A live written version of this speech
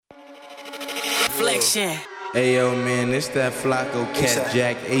Action. Ayo, man, it's that Flacco, Cat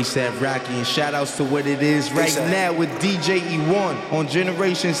Jack, ASAP Rocky, and shout outs to what it is right now with DJ E1 on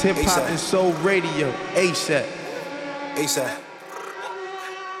Generations Hip Hop and Soul Radio. ASAP.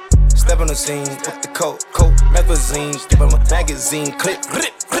 Step on the scene with the coat, Comethazine, step on my magazine, clip,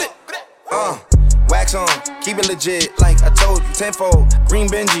 wax on, keep it legit, like I told you, tenfold. Green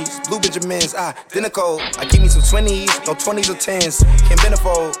Benjis, blue Benjamins, identical. I keep me some 20s, no 20s or 10s, can't bend a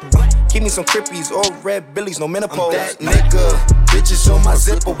fold. Keep me some crippies or red billies, no menopause. That nigga, bitches on my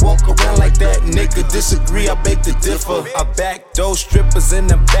zipper, walk around like that nigga. Disagree, I beg to differ. I back those strippers in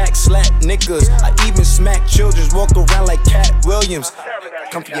the back, slap niggas. I even smack children, walk around like Cat Williams.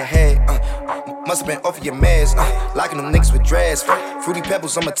 Come for your head, must have been off of your meds, locking them niggas with dreads, fruity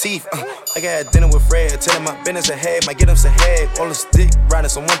pebbles on my teeth, like I had dinner with Fred, telling my business ahead, might get him some head, all the stick riding,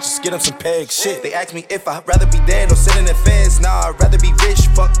 someone just get him some pegs, shit, they ask me if I'd rather be dead or sit in the feds, nah, I'd rather be rich,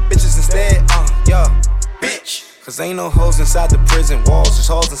 fuck bitches instead, yeah, bitch. Cause ain't no hoes inside the prison walls, just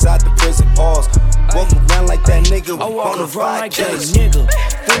hoes inside the prison walls. Walk around like that nigga, I walk around like that nigga,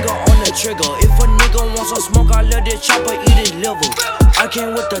 finger on the trigger. If a nigga wants some smoke, I let the chopper eat his liver. I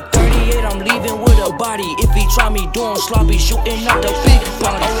came with the 38, I'm leaving with a body. If he try me doing sloppy, shooting out the big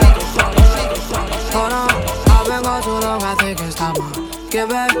body. Hold on, I've been gone too long, I think it's time to get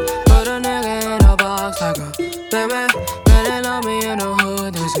back. Put a nigga in a box like a baby. Man, they love me in the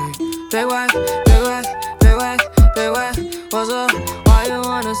hood, they say big whack, big whack, big whack, big whack. What's up? Why you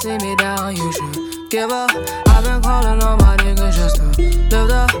wanna see me down? You should give up. I've been calling on my niggas just to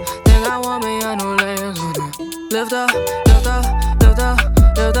lift up. Think I want me a new legs with it. Lift up, lift up, lift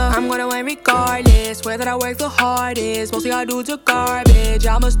up, lift up. I'm gonna win regardless, whether I work the hardest. Mostly I do to garbage.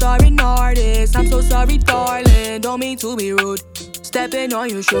 I'm a starving artist. I'm so sorry, darling. Don't mean to be rude. Stepping on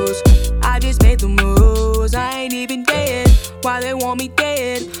your shoes. I just made the moves. I ain't even dead. Why they want me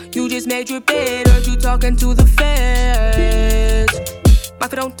dead? You just made your bed. Heard you talking to the feds. My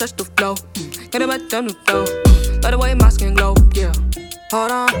feet don't touch the floor. Get about them to go. Let the way my skin glow. Yeah.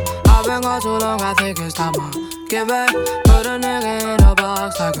 Hold on, I've been gone too long. I think it's time to get back. Put a nigga in a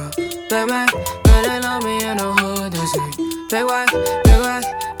box like a big man. Man, they love me in the hood. They say big whack, big whack,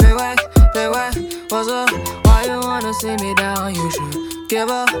 big whack, big whack. What's up? Why you wanna see me down? You should give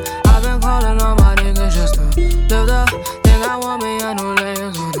up. I've been calling on my niggas just to lift up. Think I want me a new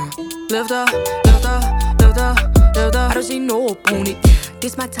legs with it. Lift up, lift up, lift up, lift up. I don't see no opponent, yeah.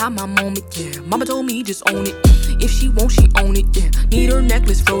 This my time, my moment, yeah. Mama told me just own it. If she won't, she own it, yeah. Need her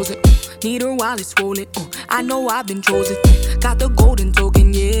necklace frozen, need her wallet swollen, I know I've been chosen, got the golden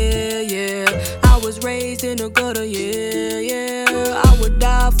token, yeah, yeah. I was raised in the gutter, yeah, yeah. I would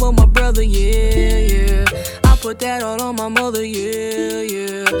die for my brother, yeah, yeah. I put that all on my mother, yeah,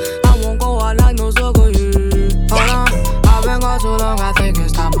 yeah. I won't go out like no sucker, yeah. Hold on, I've been gone too long, I think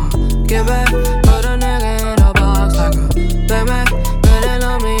it's time to get back. Put a nigga in a box like a big man. They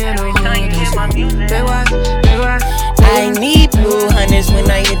love me in the hood. Big whack, big whack. I need blue hundreds when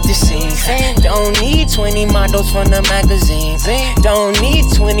I hit the scene. Don't need 20 models from the magazines. Don't need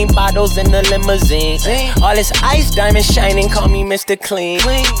 20 bottles in the limousine. All this ice diamond shining, call me Mr. Clean.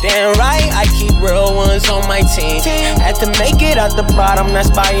 Damn right, I keep real ones on my team. Had to make it out the bottom, that's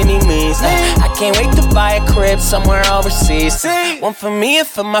by any means. I can't wait to buy a crib somewhere overseas. One for me and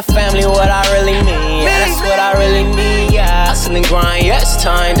for my family, what I really need. Yeah, that's what I really need. Yeah, hustle and grind, yes,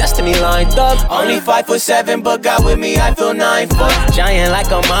 time, destiny lined up. Only 5'7", but got with me, I feel 9 foot. Giant like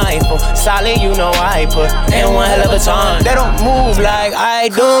a mindful, solid, you know I put in one hell of a time. They don't move like I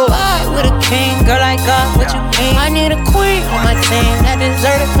do. Come with a king, girl, I got what you need. I need a queen on my team that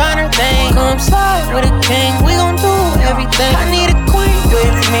deserve to find her thing. Come slide with a king, we gon' do everything. I need a queen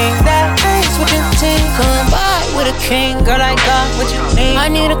with me that ain't switching team. Come by with a king, girl, I got what you need. I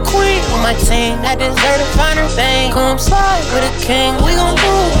need a queen on my team that deserve to find her thing. Come slide with a king, we gon'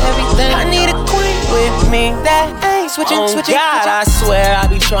 do everything. I need a queen with me that ain't switching. God, I swear I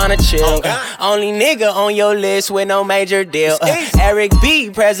be tryna chill. Only nigga on your list with no major deal. Eric B,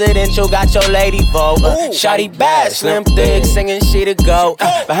 presidential, got your lady vote. Shawty bad, slim thick, singing she to go.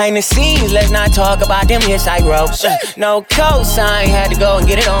 Behind the scenes, let's not talk about them hits I wrote. No cosign, had to go and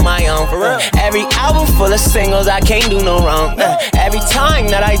get it on my own. For real. Every album full of singles, I can't do no wrong. Every time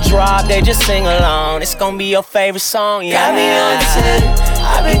that I drop, they just sing along. It's gonna be your favorite song, yeah. Got me on 10,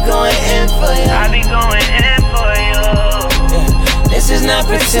 I be going in for you. I be going in for you. This is not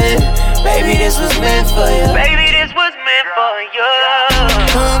pretend, baby, this was meant for you. Baby, this was meant for you.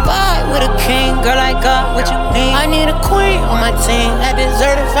 Come by with a king, girl, I got what you need. I need a queen on my team that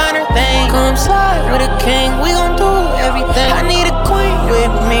deserve to find her thing. Come slide with a king, we gon' do everything. I need a queen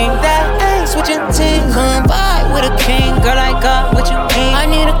with me that ain't switching teams. Come by with a king, girl, I got what you need. I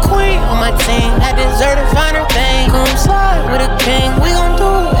need a queen on my team that deserve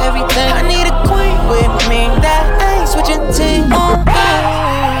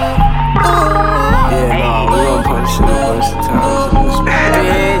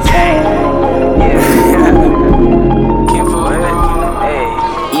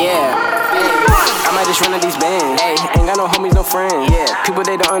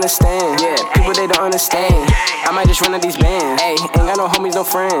understand. Yeah, people they don't understand. I might just run at these bands. Ayy, ain't got no homies, no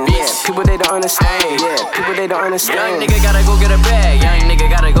friends. Yeah, people they don't understand. Yeah, people they don't understand. Young nigga gotta go get a bag. Young nigga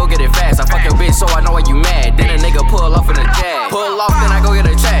gotta go get it fast. I fuck your bitch so I know why you mad. Then a nigga pull off in a jag. Pull off, then I go get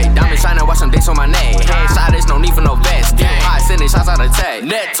a check. Diamond shining, watch some dicks on my neck. Headshot, there's no need for no vest. Damn hot, sending shots out of tag.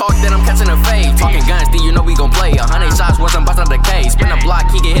 Net talk, then I'm catching a fade. Talking guns, then you know we gon' play. 100 shots, wasn't busting the case. Spin a block,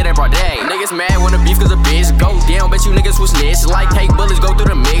 he get hit in broad day. Niggas mad when the beef cause a bitch go down. Bet you niggas was snitch. Like cake bullets go through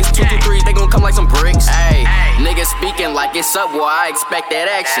the mix. 2, 2, 3, they gon' come like some bricks. Ayy, niggas speaking like it's up, boy, I expect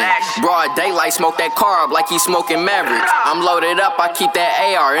that action. Broad daylight, smoke that car up like he smoking Maverick. I'm loaded up, I keep that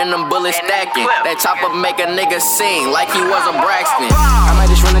AR and them bullets stacking. That chopper make a nigga sing like he was a Braxton. I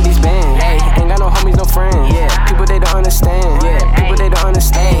might just run at these bands. Ayy, ain't got no homies, no friends. Yeah, people they don't understand. Yeah, people they don't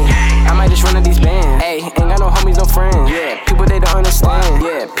understand. I might just run at these bands. Ayy, ain't got no homies, no friends. Yeah, people they don't understand.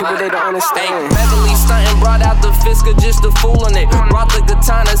 Yeah, people they don't understand. Beverly stuntin', brought out the Fisker just to fool on it. Brought the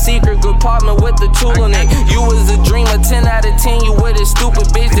katana, secret compartment with the tool in it. You was a dreamer, 10 out of 10, you with a stupid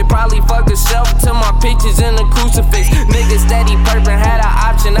bitch. They probably fuck herself to my pictures in a crucifix. Niggas steady purpin', had an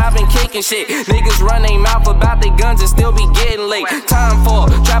option, I've been kicking shit. Niggas run they mouth about their guns and still be getting late. Time for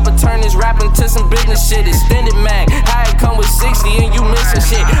trapper turn this rapping to some business shit. Extended mag, how it come with 60 and you missing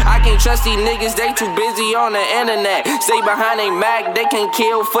shit. I can't trust these niggas, they too busy on the internet. Stay behind they mag, they can't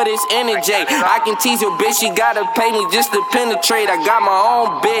kill for this energy. I can tease your bitch, she gotta pay me just to penetrate. I got my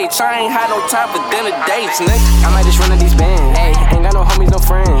own bitch, I ain't had no time for dinner dates, nigga. I might just run at these bands. Ayy, ain't got no homies, no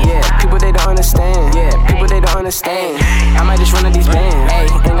friends. Yeah, people they don't understand. Yeah, people they don't understand. I might just run at these bands. Ayy,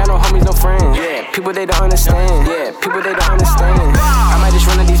 ain't got no homies, no friends. Yeah, people they don't understand. Yeah, people they don't understand. I might just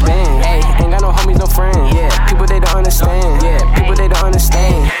run at these bands. Ayy, ain't got no homies, no friends. Yeah, people they don't understand. Yeah, people they don't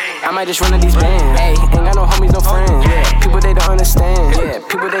understand. I might just run at these bands. Ayy, ain't got no homies, no friends. Yeah, people they don't understand. Yeah,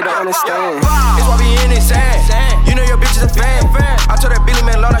 people they don't understand. It's why we in it sad. You know your bitch is a fan. I told that Billy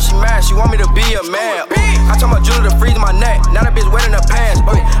man, Lord, she mad. She want me to be a man. I told my jeweler to freeze my neck. Now that bitch wet in her pants.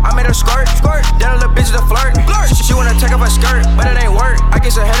 I made her skirt. Then a little bitch is a flirt. She wanna take off her skirt, but it ain't work. I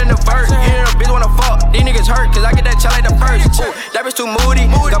get her head in the verse. You know the bitch wanna fuck. These niggas hurt, cause I get that child like the first. Ooh, that bitch too moody.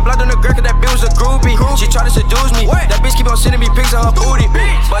 Got blood on the girl, cause that bitch was a groupie. She tried to seduce me. That bitch keep on sending me pics of her booty.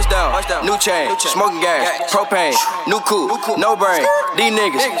 Bust down, new chain, smoking gas, propane, new coupe, no brain. These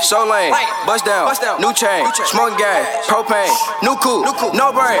niggas, so lame. Bust down, new chain, smoking gas, propane, new coupe,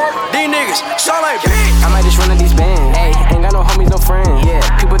 no brain. These niggas, so lame. I might just run at these bands. Ayy, ain't got no homies, no friends. Yeah,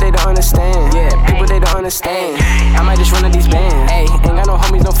 people they don't understand. Yeah, people they don't understand. I might just run at these bands. Ayy, ain't got no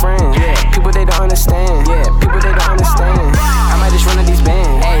homies, no friends. Yeah, people they don't understand. Yeah, people they don't understand. I might just run at these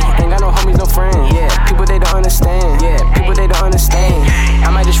bands. Ayy, ain't got no homies, no friends. Yeah, people they don't understand. Yeah, people they don't understand. I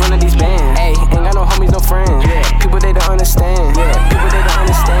might just run at these bands. Ayy, ain't got no homies, no friends. Yeah, people they don't understand. Yeah, people they don't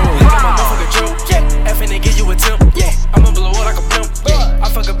understand. Look at my motherfucker joke. Yeah, F and they give you a tip. Yeah, I'ma blow it like a pimp. Yeah, I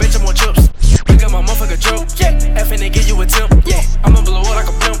fuck a bitch, I'm on chips. Look at my motherfucker joke. Yeah, F and they give you a tip. Yeah, I'ma blow it like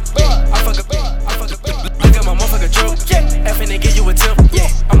a pimp. Yeah, I fuck a bitch. Look at my motherfucker joke. Yeah, F and they give you a tip. Yeah,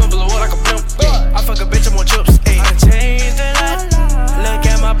 I'ma blow it like a pimp. Yeah, I fuck a bitch, I'm on chips. Ay, I changed a lot. Look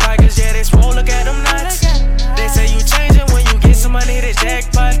at my pockets, yeah, they swole. Look at them knots. They say you changing when you get some money, they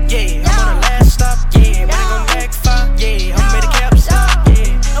jackpot. Yeah, I'm on the last stop. Yeah, but it gon' backfire. Yeah, I'm made a cap stop.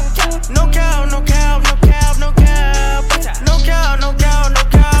 Yeah, no cow, no cow, no cow, no cow, no cow, no cow, no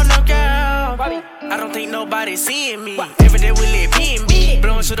cow, no cow. I don't think nobody's seeing me. Every day we live B&B,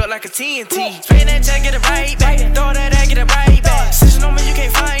 blowing shit up like a TNT. Spin that check, get it right back. Throw that, get it right back. Snitching on me, you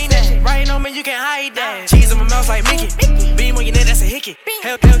can't find that. Writing on me, you can't hide that. Cheese in my mouth like Mickey. Beam on your neck, that's a hickey.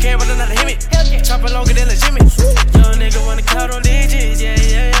 Hell can't run another hit me. Chopping longer than legitimate. Young nigga wanna count on digits, yeah,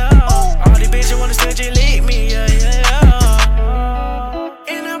 yeah, yeah. All these bitches wanna still just lick me, yeah, yeah, yeah.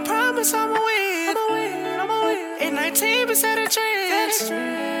 And I promise I'ma win. In 19% of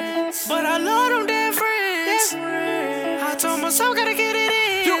trends. But I love them dead friends. I told myself gotta get it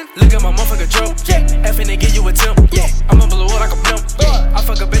in. Look at my motherfucker joke. Yeah, F and they give you a tip. Yeah, I'ma blow it like a pimp. Yeah, I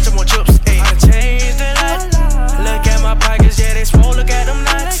fuck a bitch, I'm on chips. Ay, I changed a lot. Look at my pockets, yeah, they swole. Look at them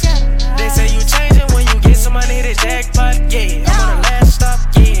knots. They say you changing when you get some money, they jackpot. Yeah, I'm on the last stop.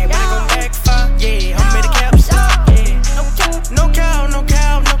 Yeah, but it gon' backfire. Yeah, I'm made a cap stop. Yeah, no cow, no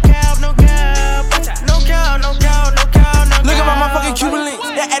cow, no cow, no cow, no cow, no cow, no cow, no cow. Look at my motherfucking Cuban links.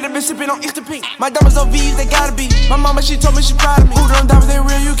 That addict been sipping on Easter pink. My diamonds on V's, they gotta be. My mama, she told me she proud of me. Ooh, them diamonds ain't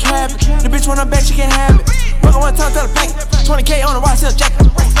real, you can have it. The bitch wanna bet she can't have it. Fuck one time, tell the bank. 20K on the watch, sell jacket.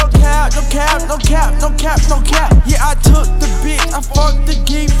 No cap, no cap, no cap, no cap, no cap. Yeah, I took the bitch, I fucked the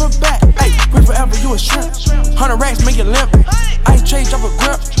game for back. Ayy, quit forever, you a shrimp. 100 racks, make it limp. Ice tray, drop a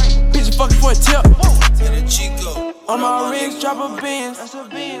grip. Bitch, fucking for a tip. On my rigs, drop a Benz.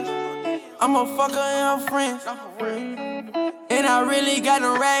 I'm a fucker and her friends. And I really got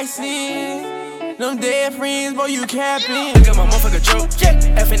no racks in. Them dead friends, boy, you capping. Look at my motherfucker choke.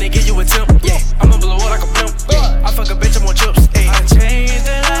 F and they give you a temp. I'ma blow up like a pimp. I fuck a bitch, I'm on chips. I changed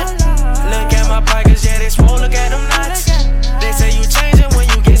a lot. Look at my pockets, yeah, they swole. Look at them knots. They say you changing when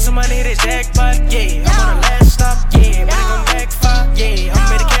you get some money, they jackpot. Yeah, I'm on the last stop. Yeah, but it gon' backfire. Yeah, I'm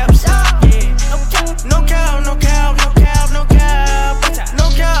made a cap stop. Yeah, no cow, no cow, no cow, no cow. No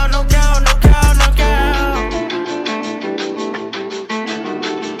cow, no cow, no cow, no cow.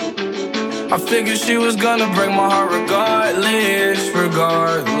 I figured she was gonna break my heart regardless.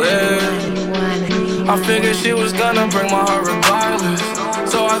 I figured she was gonna break my heart regardless.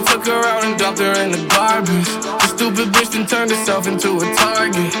 So I took her out and dumped her in the garbage. The stupid bitch then turned herself into a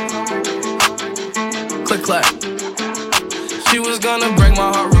target. Click clack. She was gonna break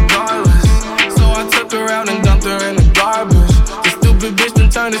my heart regardless. So I took her out and dumped her in the garbage. The stupid bitch then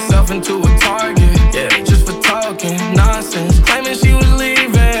turned herself into a target. Yeah, just for talking nonsense, claiming she was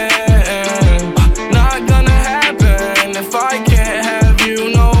leaving. Not gonna happen. If I can't have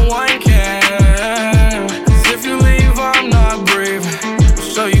you, no one can. 'Cause if you leave, I'm not breathing. I'll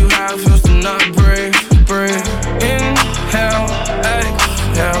show you how it feels to not breathe. Inhale,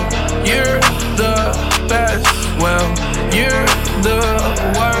 exhale. You're the best. Well, you're the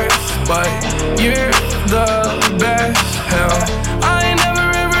worst, but you're the best. Hell, I ain't never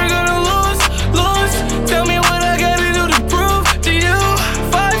ever gonna lose. Tell me what I gotta do to prove to you.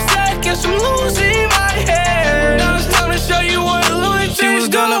 5 seconds from losing my head. Now it's time to show you what a lunatic. She was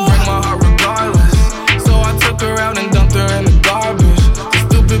gonna break my heart regardless. So I took her out and dumped her in the garbage. The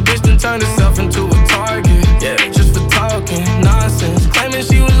stupid bitch then turned herself into a target. Yeah, just for talking nonsense, claiming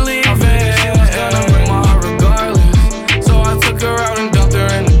she was leaving. She was gonna break my heart regardless. So I took her out and dumped her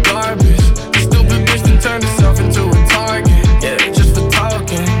in the garbage. The stupid bitch then turned herself into a target. Yeah, just for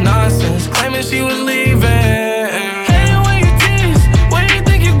talking nonsense, claiming she was leaving. Hey, where you tease? Where you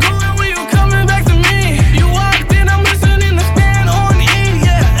think you're going? Where you coming back to me? You walked in, I'm listening to stand on E.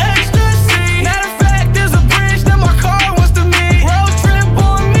 Yeah, ecstasy. Matter of fact, there's a bridge that my car wants to meet. Road trip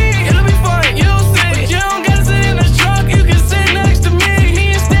on me, it'll be fun, you'll see. But you don't gotta sit in the truck, you can sit next to me. He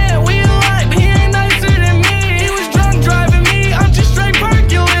instead, we alike, but he ain't nicer than me. He was drunk driving me, I'm just straight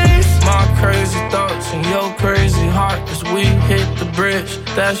Hercules. My crazy thoughts and your crazy heart as we hit the bridge.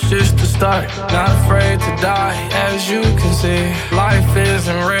 That's just the start. Not afraid to die, as you can see. Life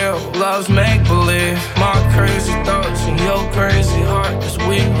isn't real, love's make-believe. My crazy thoughts and your crazy heart as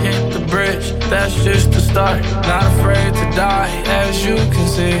we hit the bridge. That's just the start. Not afraid to die, as you can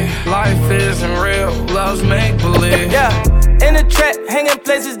see. Life isn't real, love's make-believe. Yeah, in the trap, hanging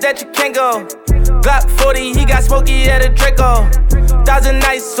places that you can't go. Glock 40, he got smoky at a Draco. 1,000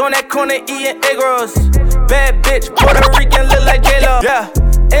 nights on that corner eating egg rolls. Bad bitch, Puerto Rican, look like J-Lo. Yeah,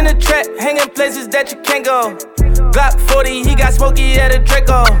 in the trap, hanging places that you can't go. Glock 40, he got smoky at a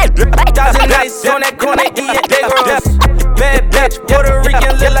Draco. 1,000 nights on that corner eating egg rolls. Bad bitch, Puerto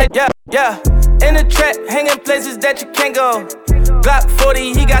Rican, look like yeah. In the trap, hanging places that you can't go. Glock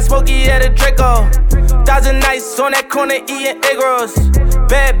 40, he got smoky at a Draco. 1,000 nights on that corner eating egg rolls.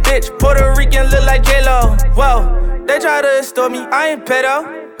 Bad bitch, Puerto Rican, look like J-Lo. Whoa, they try to extort me, I ain't pedo.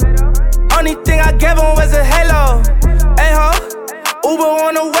 Only thing I gave him was a halo. A-ho, Uber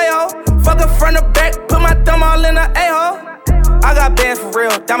on the way ho. Fuck her front or back, put my thumb all in the A-ho. I got bands for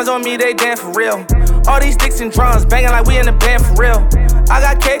real, diamonds on me, they dance for real. All these sticks and drums, banging like we in the band for real. I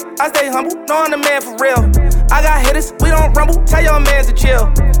got cake, I stay humble, know I'm the man for real. I got hitters, we don't rumble, tell your mans to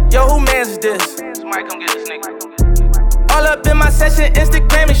chill. Yo, who mans is this? Somebody come get this nigga. All up in my session,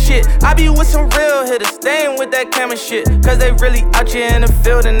 Instagram and shit. I be with some real hitters, they ain't with that camera shit. Cause they really out here in the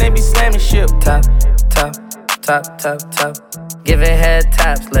field and they be slamming shit. Top, top, top, top, top. Giving head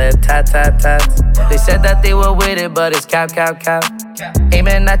taps, lip tap, tap, taps. They said that they were with it, but it's cap, cap, cap.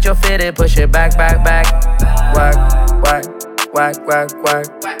 Aiming at your fitted, push it back, back, back. Whack, whack, whack, whack, whack.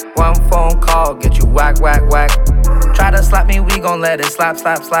 One phone call, get you whack, whack, whack. Try to slap me, we gon' let it slap,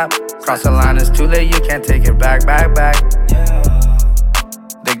 slap, slap. Cross the line, it's too late, you can't take it back, back, back.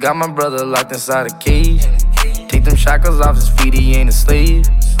 They got my brother locked inside a cage. Take them shackles off his feet, he ain't a slave.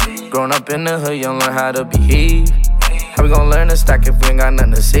 Grown up in the hood, you learn how to behave. How we gon' learn to stack if we ain't got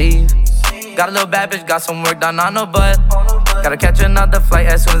nothing to save? Got a little bad bitch, got some work done on her butt. Gotta catch another flight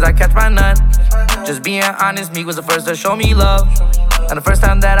as soon as I catch my nut. Just being honest, me was the first to show me love. And the first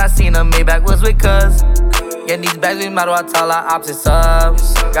time that I seen her, Maybach was with cuz. Getting these bags, we might as well tell our opposites up.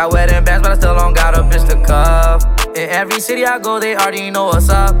 Got wedding bands, but I still don't got a bitch to cuff. In every city I go, they already know what's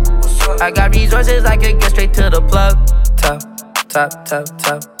up. I got resources, I can get straight to the plug. Top, top, top,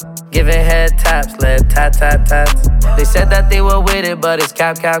 top. Giving head taps, lip tat, tat, tats. They said that they were with it, but it's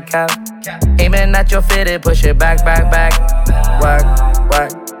cap, cap, cap. Aiming at your fitted, push it back, back, back. Whack,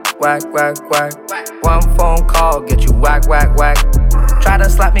 whack, whack, whack, whack. One phone call, get you whack, whack, whack. Try to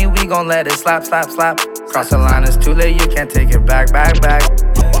slap me, we gon' let it slap, slap, slap. Cross the line, it's too late, you can't take it back, back, back.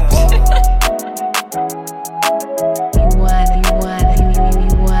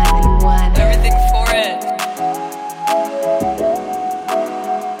 Everything for it.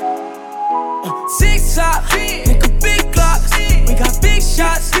 6 top, nigga big glocks. We got big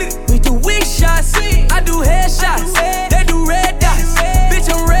shots, we do weak shots. I do headshots, they do red dots. Bitch,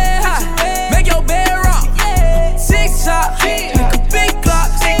 I'm red hot, make your bed rock. 6 top, nigga big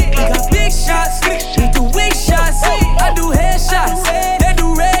glocks. We got big shots, we do weak shots. I do headshots, they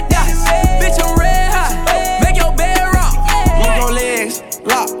do red dots. Bitch, I'm red hot, make your bed rock. Logo legs,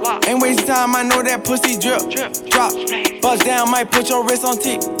 lock. Ain't wasting time, I know that pussy drip, drop. Bust down, might put your wrist on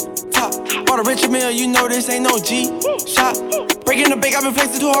tick. Bought a richer meal, you know this ain't no G shot. Breaking the bank, I've been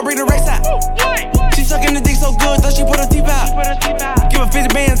flexing too hard, break the race out. She sucking the dick so good, thought she put her teeth out. Give her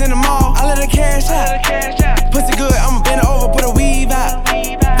 50 bands in the mall, I let her cash out. Pussy good, I'ma bend it over, put a weave out.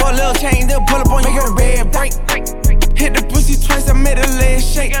 For a little change, they'll pull up on you, make her red break. Hit the pussy twice, I made her leg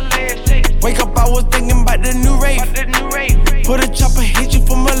shake. Wake up, I was thinking about the new rave. Put a chopper, hit you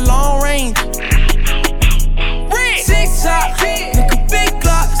from a long range. 6 top, nigga big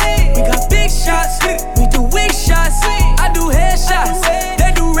glocks. We got big shots, we do weak shots. I do headshots,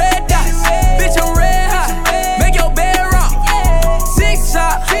 they do red dots. Bitch, I'm red hot, make your bed rock. 6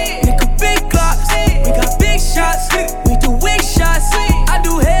 top, nigga big glocks. We got big shots, we do weak shots. I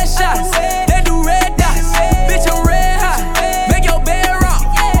do headshots, they do red dots. Bitch, I'm red hot, make your bed rock.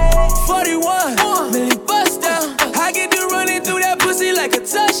 41 million bust down. I get to running through that pussy like a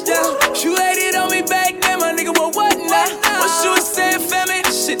touchdown. You hated on me back then, my nigga, but what now? What you was saying, family?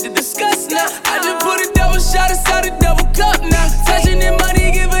 Shit to discuss now. I just put a double shot inside a double cup now. Touching that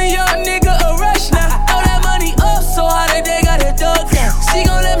money, give a young nigga a rush now. Throw that money up so hard that they got a dog now. She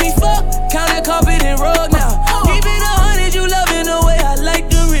gon' let me fuck, count that carpet and rug now. Keep it 100, you loving the way I like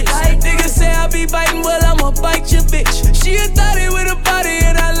the rich. Niggas say I be biting, well I'ma bite your bitch. She a thotty with a body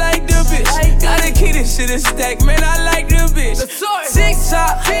and I like the bitch. Gotta keep this shit a stack, man, I like the bitch. 6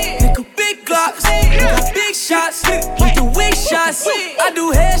 top, nigga big glocks. We got big shots, we do weak shots. I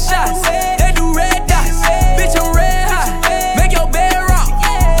do headshots, they do red dots. Bitch, I'm red hot, make your bed rock.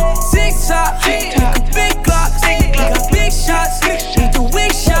 6 top, nigga big glocks. We got big shots, we do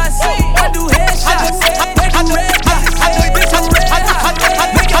weak shots. I do headshots, they do red dots. Bitch, I'm red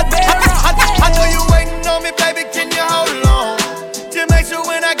hot, make your bed rock. I know you waiting on me, baby, can you hold on? Just make sure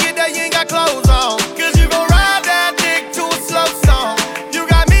when I get there you ain't got clothes on. Cause you gon' ride that dick to a slow song. You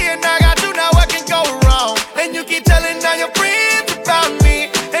got me and I got you, now what can go wrong? And you keep telling all your friends about me,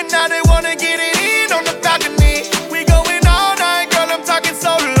 and now they wanna get it in on the balcony. We going all night, girl, I'm talking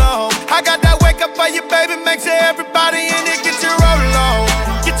so long. I got that wake up for you, baby, make sure everybody in it get your roll on.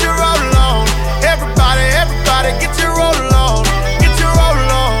 Get your roll on. Everybody, everybody, get your roll on. Get your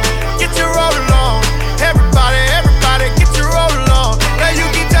roll on. Get your roll on. Everybody, everybody, get your roll on. Now you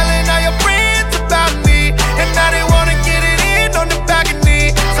keep telling all your friends about me, and now they wanna get it in on the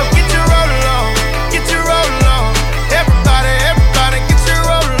balcony. So get your roll on. Get your roll on. Everybody, everybody, get your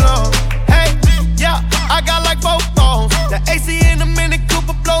roll on. Hey, yeah, I got like 4 phones. The AC in the Mini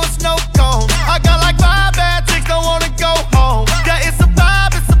Cooper blowing snow cone. I got like 5 bad chicks, don't wanna go home. Yeah, it's a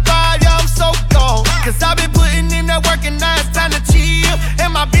vibe, yeah, I'm so gone. Cause I've been putting in that work and now it's time to chill.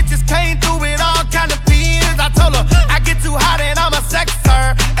 And my bitches came through with all kind of feelings. I told her I get too hot and I'ma sex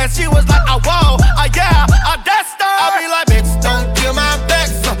her. And she was like, oh, whoa, yeah, that's her. I be like, bitch, don't kill my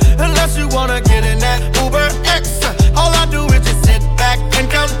vex, unless you wanna get in that Uber X. All I do is just sit back and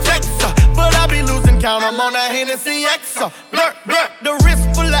come text her. But I be losing count, I'm on that Hennessy X. Blur, blur, the wrist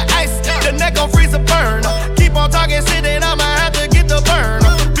full of ice, the neck gon' freeze a burn. Keep on talking shit and I'ma have to get the burn.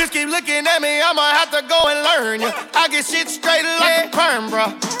 Bitch keep looking at me, I'ma have to go and learn. I get shit straight like a perm,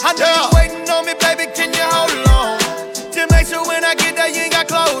 bro. I know you waiting on me, baby, can you hold on? Just make sure when I get there you ain't got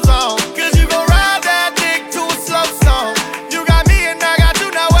clothes on. Cause you gon' ride that dick to a slow song. You got me and I got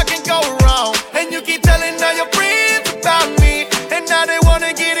you, now what can go wrong? And you keep telling all your friends about me, and now they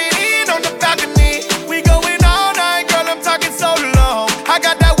wanna get it in on the balcony. We going all night, girl, I'm talking so long. I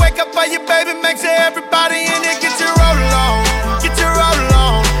got that wake up for you, baby, make sure everybody in it get your roll on. Get your roll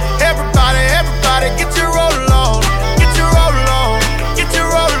on. Everybody, everybody, get your roll on. Get your roll on. Get your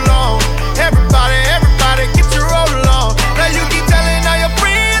roll on. Everybody, everybody, get your roll on. Now you keep telling all your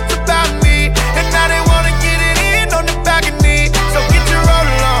friends about me, and now they wanna get it in on the balcony. So get your roll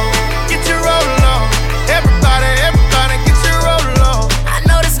on. Get your roll on. Everybody, everybody, get your roll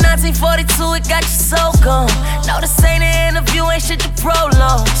this shit to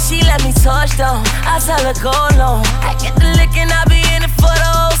prolong. She let me touch down, I tell her go long. I get the lick and I be in it for the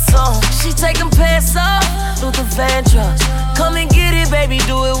whole song. She taking pants off, Luther Vandross. Come and get it, baby,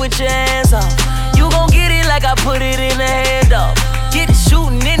 do it with your hands off. You gon' get it like I put it in the handoff. Get it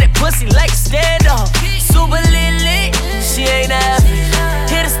shooting in that pussy like a standoff. Super lit, she ain't average.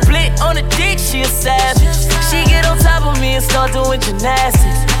 Hit a split on the dick, she a savage. She get on top of me and start doing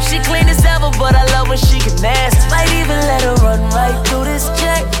gymnastics. She clean as ever, but I love when she get nasty. Might even let her run right through this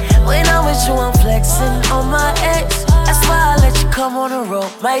check. When I'm with you, I'm flexing on my ex. That's why I let you come on the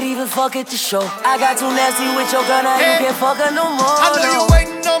road. Might even fuck at the show. I got too nasty with your girl, now you can't fuck her no more. I know you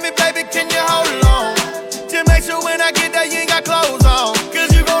waiting on me, baby, can you hold on? Just make sure when I get there, you ain't got clothes on.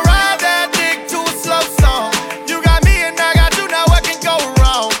 Cause you gon' ride that dick to a slow song. You got me and I got you, now what can go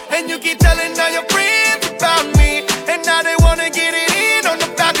wrong? And you keep telling all your friends about me, and now they wanna get it in on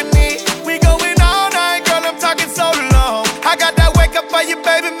the balcony. We going all night, girl, I'm talking so long. I got that wake up for you,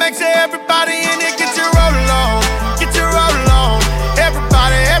 baby, make sure everybody in it get your roll on. Get your roll on.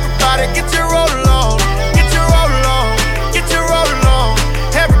 Everybody, get your roll on. Get your roll on. Get your roll on.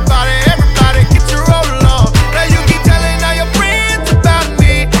 Everybody, get your roll on. Now you keep telling all your friends about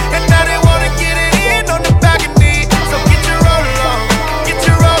me, and now they wanna get it in on the balcony. So get your roll on. Get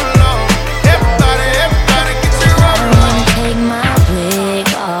your roll on. Everybody, get your roll on. I wanna take my wig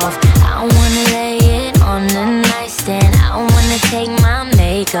off. I wanna lay it on the nightstand. I wanna take my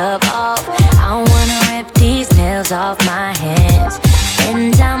makeup off. I wanna rip these nails off my hands.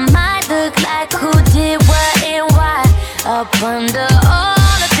 And I might look like who did what and why up under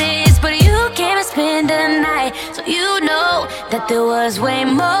all of this, but you came to spend the night, so you know that there was way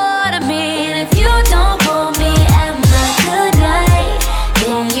more to me. And if you don't want me at my good night,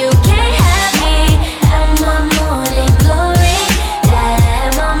 then you can't have me at my morning glory.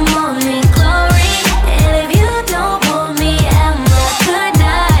 At my morning glory. And if you don't want me at my good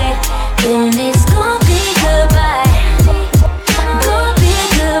night, then it's gonna be goodbye. Gonna be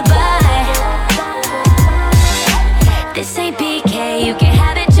goodbye. This ain't BK, you can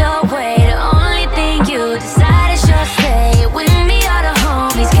have it your way. The only thing you decide is your stay. With me or the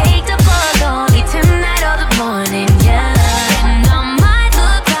homies, cake to fuck only tonight or the morning, yeah. And I might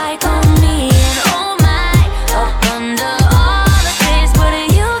look like on me and oh my, up under all of this, but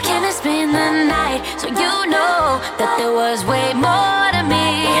you came to spend the night, so you know that there was way more to me.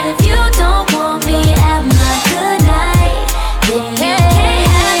 And if you don't want me at my good night, then you can't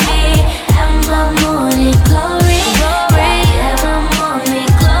have me at my morning glory. At my morning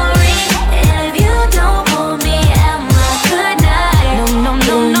glory. And if you don't want me at my good night,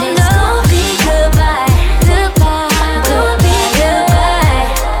 then it's gonna be goodbye. Goodbye. Gonna be goodbye.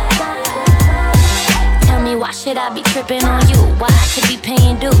 Tell me, why should I be tripping on you? Why I should be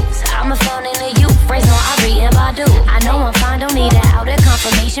paying dues? I'm a fountain of youth, raised on Aubrey and Badu. I know I'm fine, don't need an outer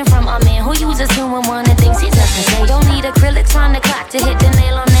confirmation from a man who uses 2-in-1 and thinks he's just insane. Don't need acrylics on the clock to hit the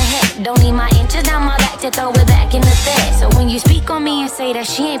nail on the head. Don't need my inches down my back to throw it back in the bed. So when you speak on me and say that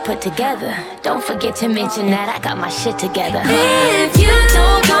she ain't put together, don't forget to mention that I got my shit together. If you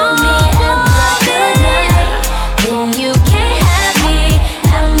don't want me at my good night, then you can't have me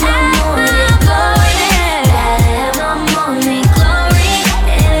at my morning glory. At my morning glory.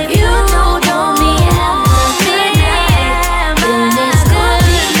 And if you don't want me at my good night, then it's gonna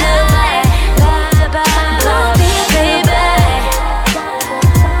be goodbye. Bye-bye, gonna be baby.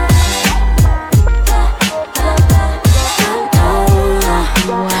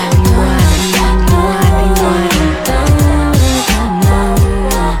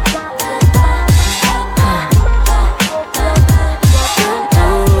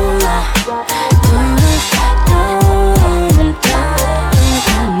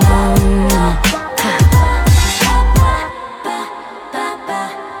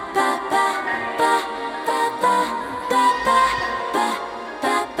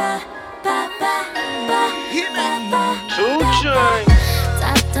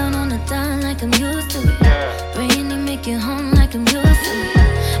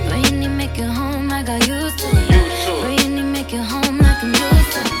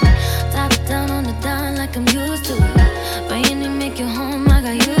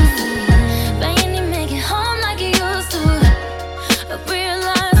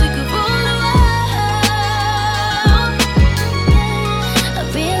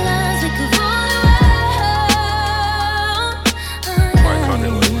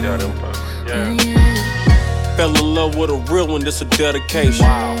 love with a real one, this a dedication.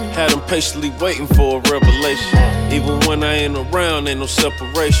 Had them patiently waiting for a revelation. Even when I ain't around, ain't no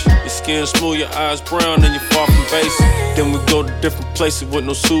separation. Your skin smooth, your eyes brown, and you're far from basic. Then we go to different places with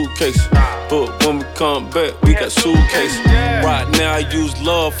no suitcase. But when we come back, we got suitcases. Right now, I use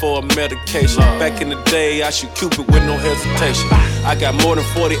love for a medication. Back in the day, I shoot Cupid with no hesitation. I got more than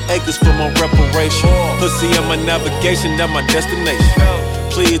 40 acres for my reparation. Pussy on my navigation, that's my destination.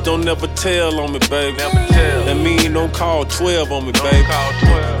 Please don't never tell on me, baby. That mean don't call 12 on me, baby.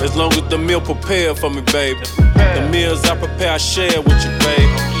 As long as the meal prepared for me, baby. The meals I prepare, I share with you,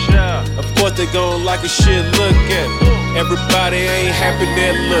 baby. Of course they gon' like a shit, look at me. Everybody ain't happy,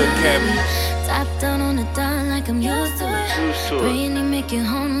 they look happy. Top down on the dime like I'm used to it. Bring it, make it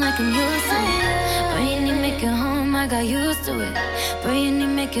home like I'm used to it. Bring it, make it home, I got used to it. Bring it,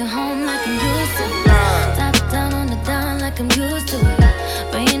 make it home like I'm used to it. Top down on the dime like I'm used to it.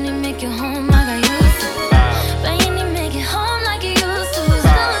 Bring it, make it home, I got used to it. Bring it, make it home like you used to it. I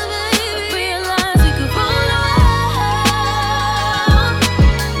realized we could roll around.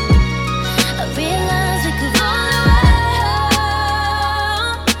 I realized we could roll around.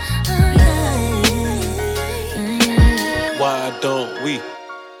 Why don't we?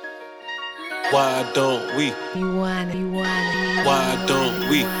 Why don't we? Why don't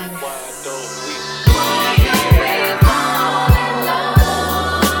we?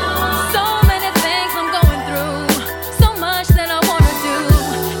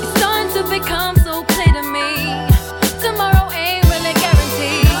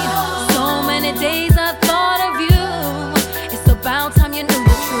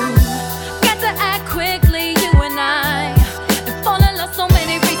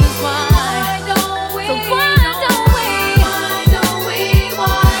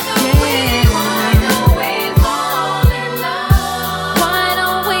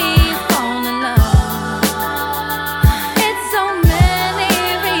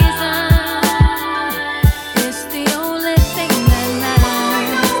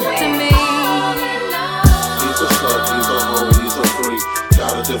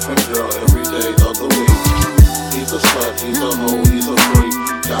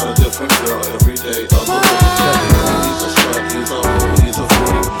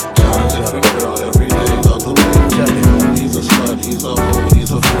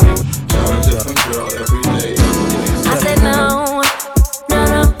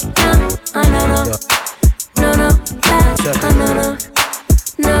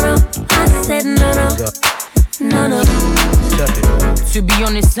 To be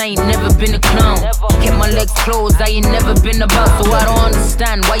honest, I ain't never been a clown. Kept my legs closed, I ain't never been about. So I don't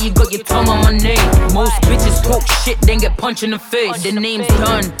understand why you got your tongue on my name. Most bitches talk shit, then get punched in the face. The name's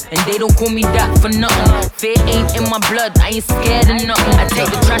done, and they don't call me that for nothing. Fear ain't in my blood, I ain't scared of nothing. I take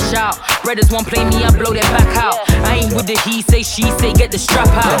the trash out, brothers won't play me, I blow their back out. I ain't with the he say, she say, get the strap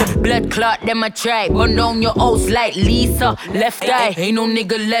out. Blood clot, then my tribe, run down your oats like Lisa. Left eye, ain't no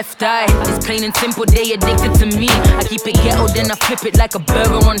nigga left eye. It's plain and simple, they addicted to me. I keep it ghetto, then I flip it like a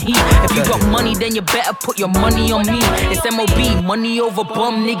burger on heat. If you got money, then you better put your money on me. It's MOB, money over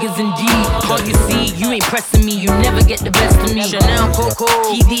bum niggas indeed. Can't you see, you ain't pressing me, you never get the best of me. Chanel, Coco,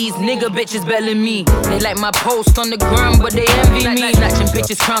 keep these nigga bitches belling me. They like my post on the ground, but they envy me. Snatching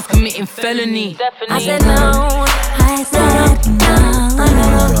bitches, crowns, committing felony. I said no, I said no, no,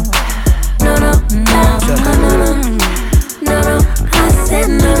 no, no, no, I said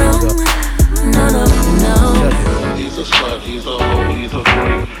no, no. He's a slut, he's a hoe, he's a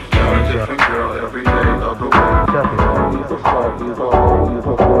freak. Got a different girl every day of the week. He's a slut, he's a hoe, he's a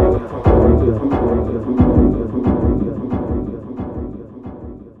freak.